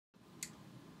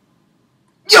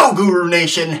Yo, Guru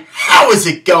Nation, how is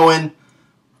it going?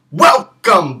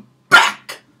 Welcome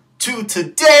back to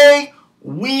today.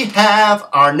 We have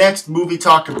our next movie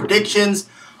talk and predictions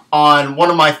on one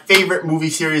of my favorite movie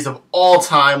series of all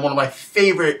time, one of my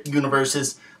favorite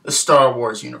universes, the Star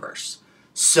Wars universe.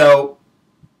 So,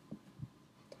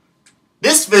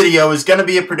 this video is going to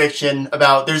be a prediction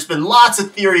about, there's been lots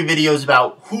of theory videos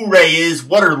about who Rey is,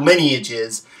 what her lineage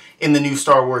is in the new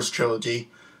Star Wars trilogy.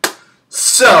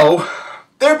 So,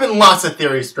 there have been lots of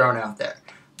theories thrown out there.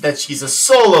 That she's a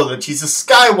Solo, that she's a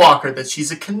Skywalker, that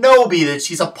she's a Kenobi, that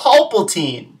she's a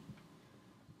Palpatine.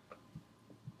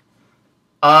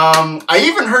 I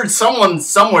even heard someone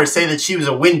somewhere say that she was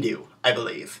a Windu, I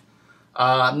believe.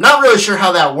 I'm not really sure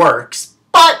how that works,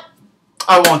 but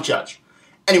I won't judge.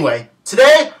 Anyway,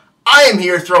 today I am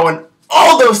here throwing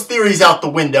all those theories out the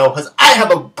window because I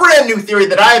have a brand new theory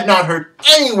that I have not heard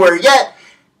anywhere yet.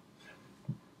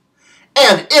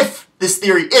 And if this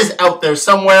theory is out there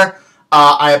somewhere,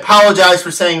 I apologize for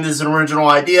saying this is an original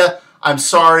idea. I'm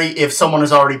sorry if someone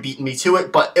has already beaten me to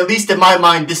it, but at least in my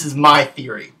mind, this is my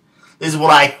theory. This is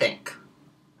what I think.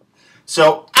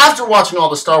 So, after watching all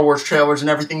the Star Wars trailers and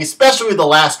everything, especially the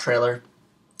last trailer,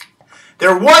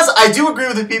 I do agree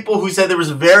with the people who said it was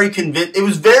very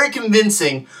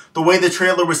convincing the way the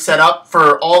trailer was set up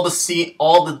for all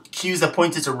the cues that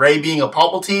pointed to Rey being a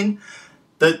Palpatine.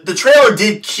 The trailer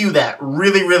did cue that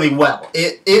really, really well.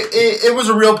 It was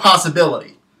a real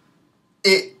possibility.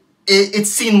 It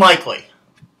seemed likely.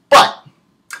 But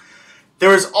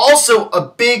there is also a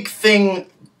big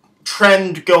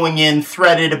trend going in,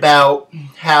 threaded about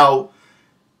how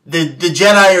the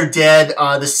Jedi are dead,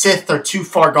 the Sith are too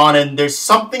far gone, and there's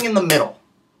something in the middle.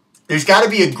 There's got to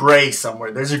be a gray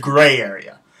somewhere. There's a gray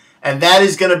area. And that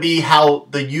is going to be how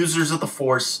the users of the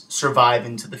Force survive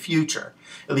into the future.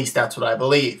 At least that's what I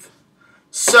believe.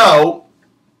 So,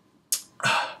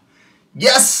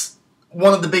 yes,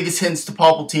 one of the biggest hints to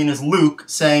Palpatine is Luke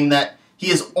saying that he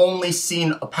has only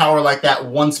seen a power like that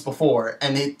once before,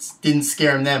 and it didn't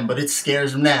scare him then, but it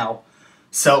scares him now.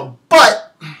 So,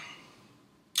 but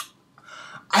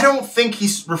I don't think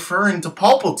he's referring to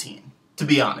Palpatine, to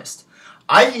be honest.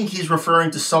 I think he's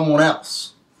referring to someone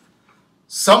else.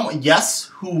 Yes,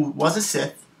 who was a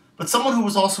Sith, but someone who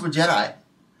was also a Jedi.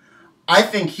 I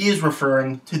think he is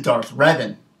referring to Darth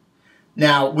Revan.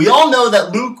 Now, we all know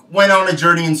that Luke went on a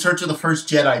journey in search of the first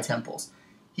Jedi temples.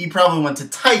 He probably went to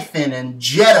Tython and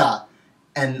Jeddah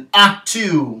and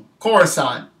Ahch-To,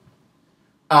 Coruscant.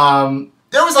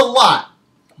 There was a lot.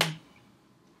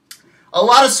 A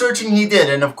lot of searching he did,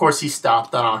 and of course he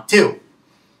stopped on Ahch-To.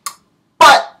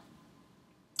 But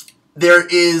there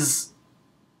is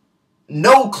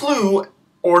no clue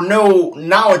or no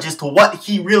knowledge as to what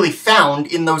he really found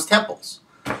in those temples.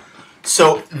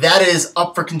 So that is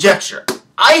up for conjecture.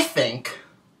 I think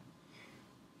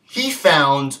he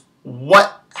found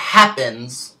what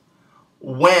happens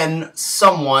when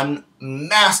someone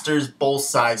masters both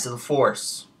sides of the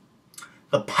Force.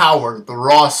 The power, the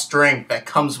raw strength that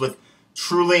comes with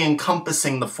truly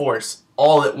encompassing the Force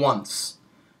all at once.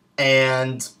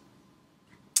 And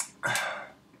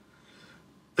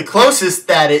the closest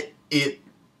that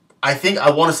I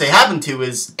want to say happened to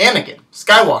is Anakin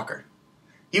Skywalker.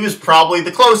 He was probably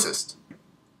the closest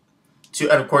to,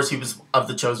 and of course he was of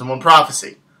the Chosen One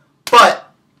prophecy.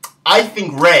 But I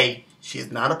think Rey, she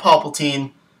is not a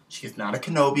Palpatine, she is not a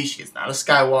Kenobi, she is not a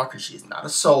Skywalker, she is not a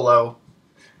Solo.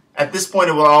 At this point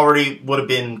it would have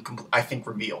been, I think,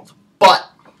 revealed.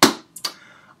 But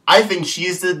I think she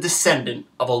is the descendant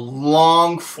of a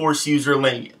long Force user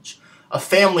lineage, a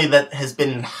family that has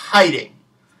been in hiding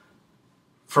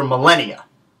for millennia.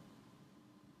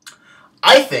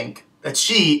 I think that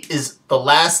she is the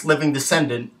last living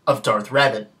descendant of Darth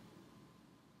Revan.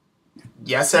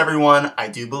 Yes, everyone, I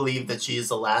do believe that she is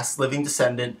the last living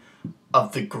descendant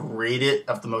of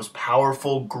the most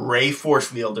powerful gray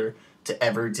Force wielder to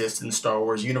ever exist in the Star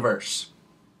Wars universe.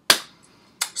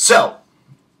 So,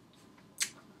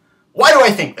 why do I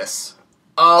think this?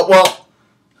 Well,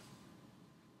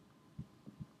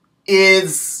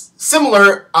 is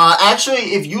similar.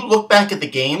 Actually, if you look back at the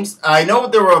games, I know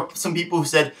there were some people who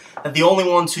said that the only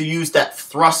ones who used that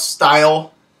thrust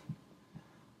style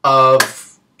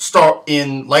of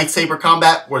in lightsaber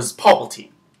combat was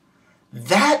Palpatine.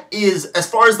 That is, as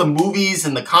far as the movies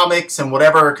and the comics and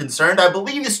whatever are concerned, I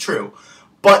believe is true.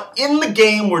 But in the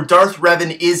game where Darth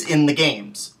Revan is in the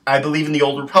games, I believe in the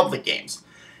Old Republic games,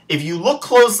 if you look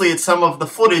closely at some of the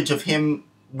footage of him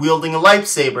wielding a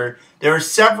lightsaber, there are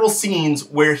several scenes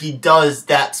where he does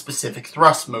that specific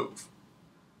thrust move.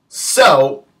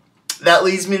 So, that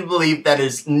leads me to believe that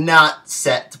is not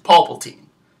set to Palpatine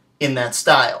in that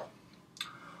style.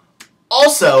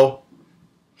 Also,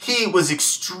 he was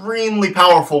extremely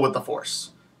powerful with the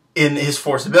Force in his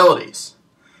Force abilities.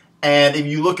 And if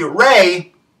you look at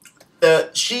Rey,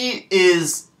 she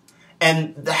is,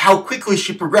 and how quickly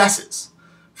she progresses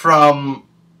from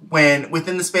when,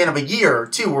 within the span of a year or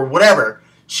two or whatever,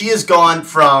 she has gone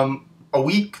from a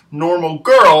weak, normal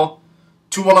girl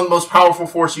to one of the most powerful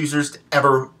Force users to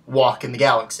ever walk in the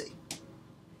galaxy.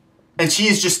 And she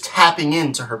is just tapping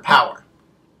into her power.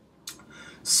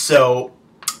 So,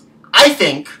 I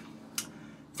think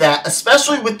that,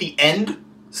 especially with the end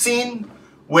scene,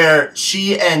 where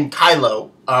she and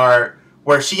Kylo are,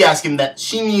 where she asks him that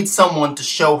she needs someone to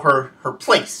show her her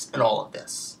place in all of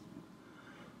this.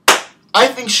 I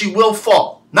think she will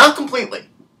fall. Not completely.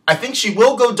 I think she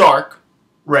will go dark,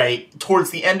 Rey,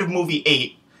 towards the end of movie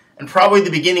 8, and probably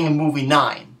the beginning of movie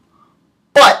 9.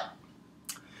 But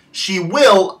she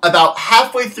will, about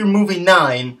halfway through movie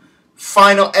 9,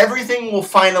 everything will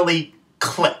finally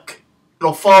click.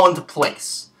 It'll fall into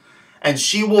place. And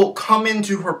she will come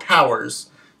into her powers.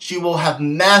 She will have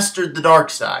mastered the dark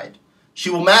side. She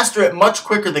will master it much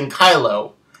quicker than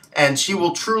Kylo, and she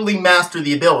will truly master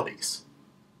the abilities.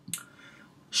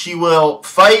 She will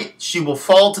fight, she will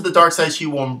fall to the dark side, she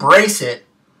will embrace it,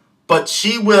 but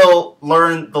she will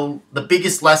learn the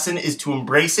biggest lesson is to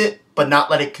embrace it, but not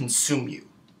let it consume you.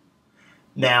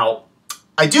 Now,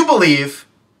 I do believe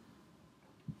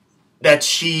that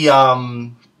she, I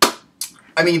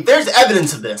mean, there's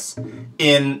evidence of this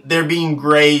in there being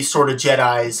gray sort of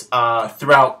Jedis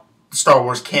throughout Star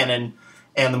Wars canon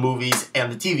and the movies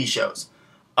and the TV shows.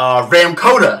 Ram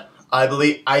Koda,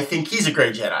 I think he's a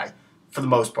gray Jedi for the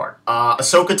most part.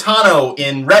 Ahsoka Tano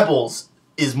in Rebels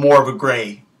is more of a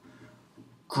gray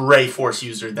Force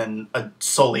user than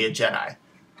solely a Jedi.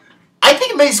 I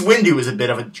think Mace Windu is a bit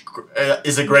of a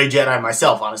gray Jedi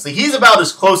myself, honestly. He's about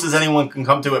as close as anyone can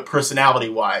come to it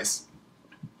personality-wise.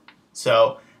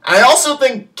 So, and I also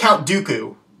think Count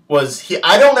Dooku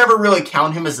I don't ever really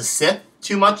count him as a Sith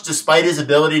too much, despite his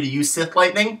ability to use Sith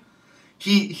lightning.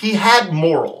 He had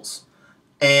morals,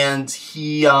 and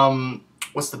he,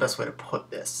 what's the best way to put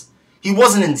this? He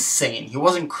wasn't insane, he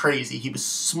wasn't crazy, he was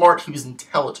smart, he was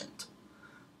intelligent.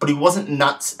 But he wasn't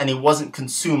nuts, and he wasn't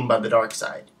consumed by the dark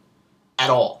side. At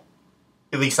all.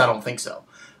 At least I don't think so.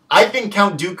 I think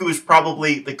Count Dooku is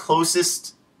probably the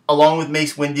closest, along with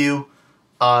Mace Windu,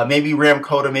 maybe Ram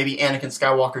Koda, maybe Anakin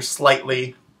Skywalker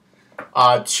slightly,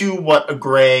 to what a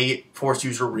gray Force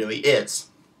user really is.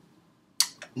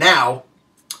 Now,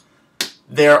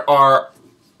 there are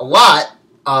a lot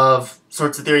of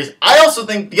sorts of theories. I also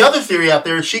think the other theory out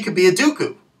there is she could be a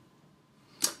Dooku.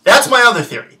 That's my other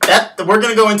theory. We're going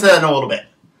to go into that in a little bit.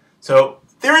 So,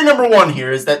 theory number 1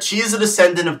 here is that she is a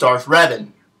descendant of Darth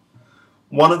Revan,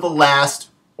 one of the last,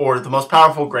 or the most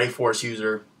powerful gray Force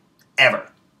user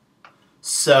ever.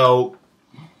 So,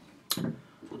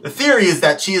 the theory is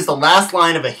that she is the last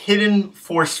line of a hidden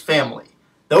Force family.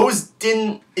 Those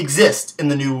didn't exist in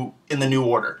the New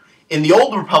Order. In the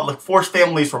Old Republic, Force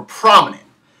families were prominent.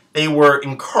 They were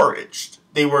encouraged.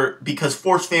 Because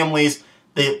Force families,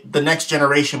 the next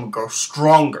generation would grow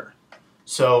stronger.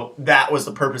 So that was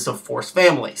the purpose of Force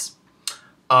families.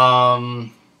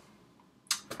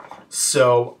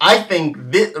 So I think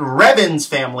Revan's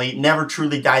family never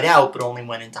truly died out, but only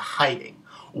went into hiding.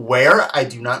 Where? I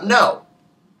do not know.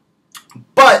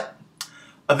 But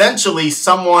eventually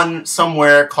someone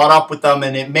somewhere caught up with them,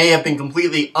 and it may have been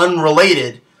completely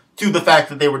unrelated to the fact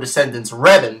that they were descendants of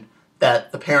Revan,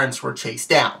 that the parents were chased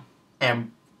down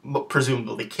and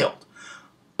presumably killed.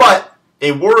 But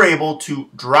they were able to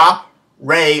drop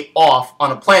Rey off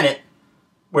on a planet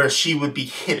where she would be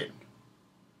hidden,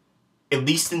 at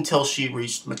least until she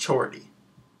reached maturity,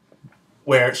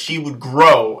 where she would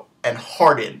grow and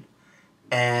harden,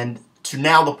 and to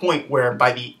now the point where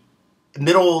by the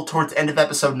middle towards the end of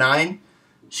episode 9,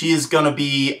 she is going to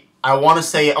be, I want to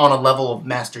say, on a level of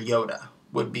Master Yoda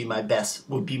would be my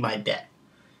bet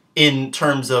in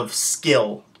terms of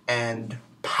skill and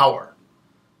power.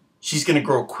 She's going to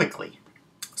grow quickly.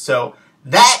 So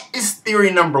that is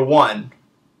theory number 1,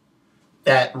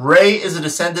 that Rey is a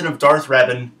descendant of Darth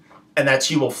Revan, and that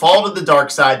she will fall to the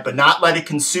dark side but not let it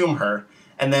consume her,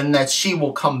 and then that she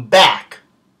will come back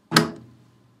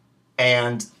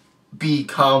and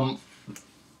become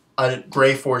a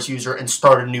Grey Force user and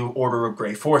start a new order of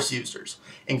Grey Force users,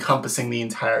 encompassing the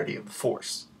entirety of the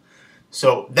Force.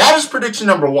 So that is prediction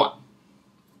number 1.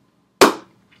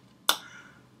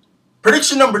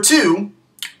 Prediction number 2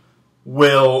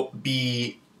 will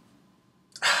be...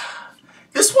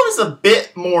 This one is a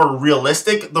bit more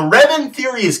realistic. The Revan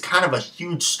theory is kind of a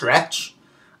huge stretch.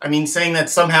 I mean, saying that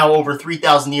somehow over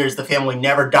 3,000 years the family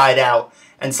never died out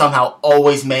and somehow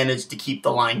always managed to keep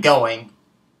the line going,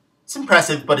 it's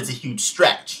impressive, but it's a huge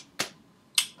stretch.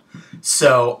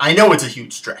 So, I know it's a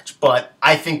huge stretch, but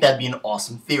I think that'd be an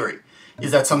awesome theory.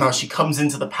 Is that somehow she comes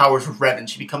into the powers of Revan,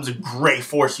 she becomes a Grey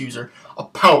Force user, a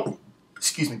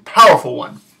powerful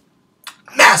one,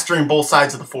 mastering both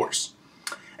sides of the Force,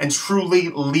 and truly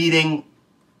leading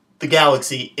the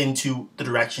galaxy into the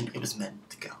direction it was meant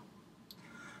to go.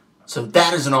 So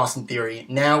that is an awesome theory.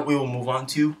 Now we will move on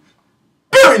to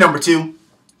theory number 2,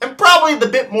 and probably the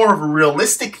bit more of a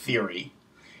realistic theory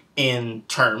in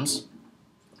terms.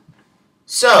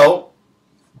 So,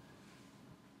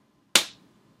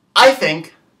 I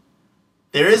think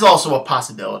there is also a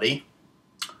possibility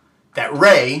that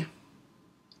Rey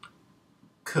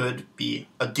could be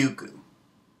a Dooku.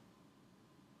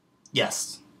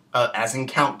 Yes, as in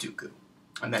Count Dooku.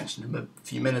 I mentioned him a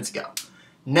few minutes ago.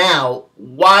 Now,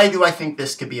 why do I think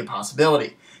this could be a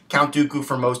possibility? Count Dooku,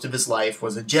 for most of his life,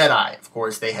 was a Jedi. Of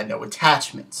course, they had no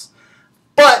attachments.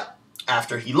 But,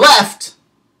 after he left,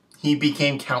 he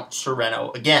became Count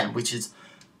Sereno again, which is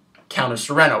Count of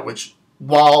Sereno, which,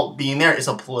 while being there, is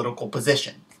a political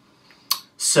position.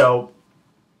 So,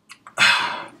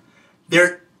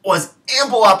 there was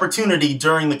ample opportunity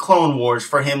during the Clone Wars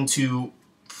for him to,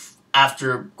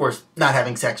 after, of course, not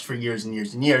having sex for years and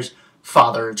years and years,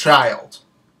 father a child.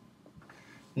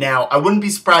 Now, I wouldn't be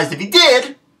surprised if he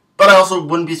did, but I also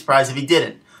wouldn't be surprised if he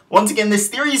didn't. Once again, this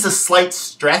theory is a slight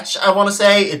stretch, I want to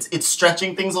say. It's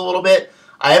stretching things a little bit.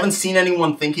 I haven't seen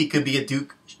anyone think he could be a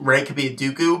Rey could be a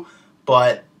Dooku,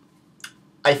 but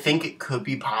I think it could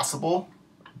be possible.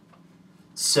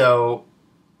 So,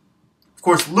 of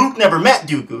course, Luke never met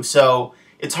Dooku, so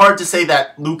it's hard to say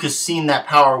that Luke has seen that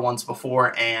power once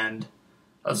before, and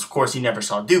of course he never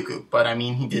saw Dooku, but I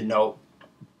mean, he did know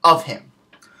of him.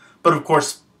 But of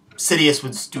course, Sidious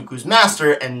was Dooku's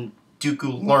master, and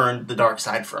Dooku learned the dark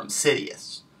side from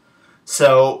Sidious.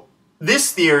 So,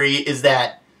 this theory is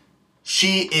that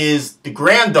she is the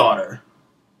granddaughter,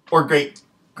 or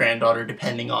great-granddaughter,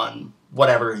 depending on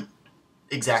whatever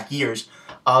exact years,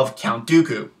 of Count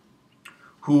Dooku,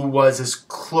 who was as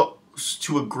close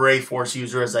to a Grey Force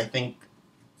user as I think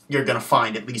you're going to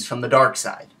find, at least from the dark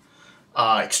side.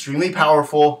 Extremely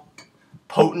powerful,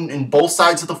 potent in both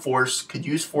sides of the Force, could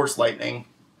use Force lightning,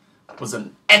 was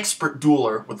an expert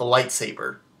dueler with a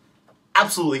lightsaber.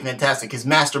 Absolutely fantastic. His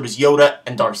master was Yoda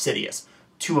and Darth Sidious.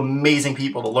 Two amazing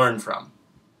people to learn from,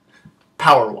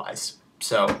 power-wise.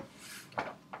 So,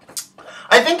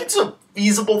 I think it's a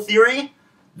feasible theory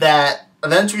that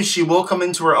eventually she will come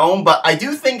into her own, but I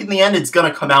do think in the end it's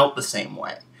going to come out the same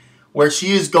way. Where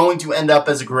she is going to end up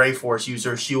as a Grey Force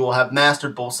user, she will have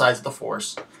mastered both sides of the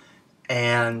Force,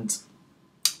 and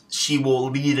she will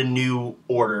lead a new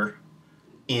order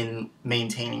in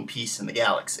maintaining peace in the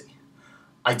galaxy.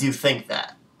 I do think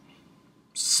that.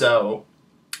 So,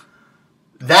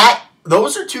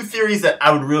 those are two theories that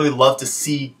I would really love to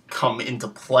see come into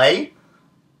play.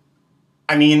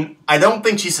 I mean, I don't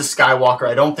think she's a Skywalker.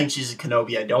 I don't think she's a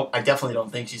Kenobi. I definitely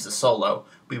don't think she's a Solo.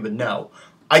 We would know.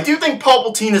 I do think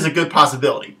Palpatine is a good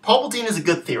possibility. Palpatine is a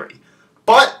good theory.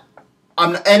 But,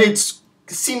 and it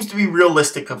seems to be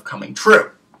realistic of coming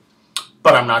true.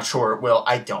 But I'm not sure it will.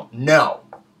 I don't know.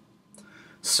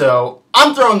 So,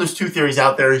 I'm throwing those two theories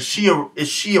out there. Is she a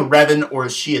Revan or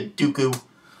is she a Dooku?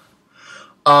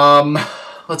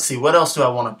 Let's see, what else do I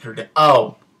want to predict?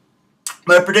 Oh,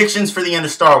 my predictions for the end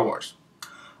of Star Wars.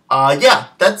 Yeah,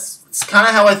 that's kind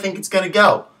of how I think it's going to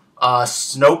go.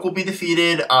 Snoke will be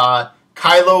defeated.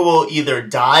 Kylo will either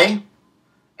die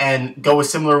and go a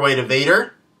similar way to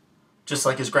Vader, just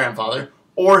like his grandfather,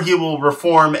 or he will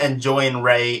reform and join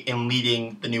Rey in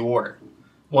leading the New Order.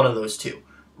 One of those two.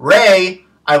 Rey,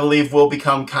 I believe, will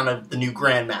become kind of the new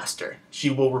Grandmaster. She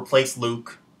will replace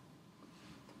Luke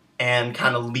and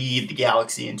kind of lead the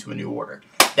galaxy into a new order.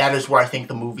 That is where I think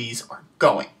the movies are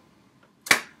going.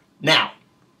 Now,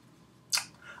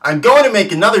 I'm going to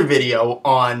make another video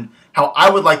on how I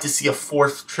would like to see a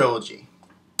fourth trilogy.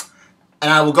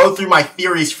 And I will go through my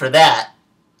theories for that,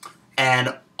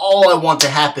 and all I want to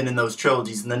happen in those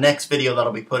trilogies in the next video that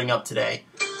I'll be putting up today.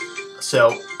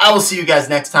 So, I will see you guys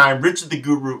next time. Richard the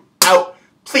Guru out.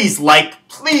 Please like,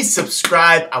 please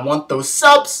subscribe. I want those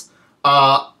subs.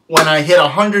 When I hit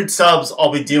 100 subs,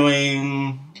 I'll be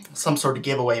doing some sort of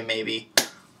giveaway, maybe.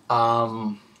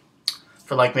 For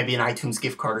like maybe an iTunes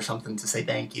gift card or something to say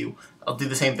thank you. I'll do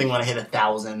the same thing when I hit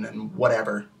 1,000 and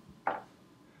whatever.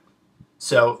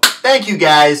 So, thank you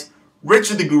guys.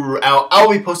 Richard the Guru out.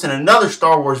 I'll be posting another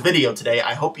Star Wars video today.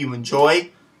 I hope you enjoy.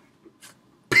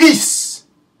 Peace!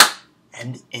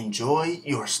 And enjoy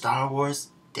your Star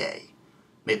Wars day.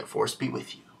 May the Force be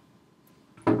with you.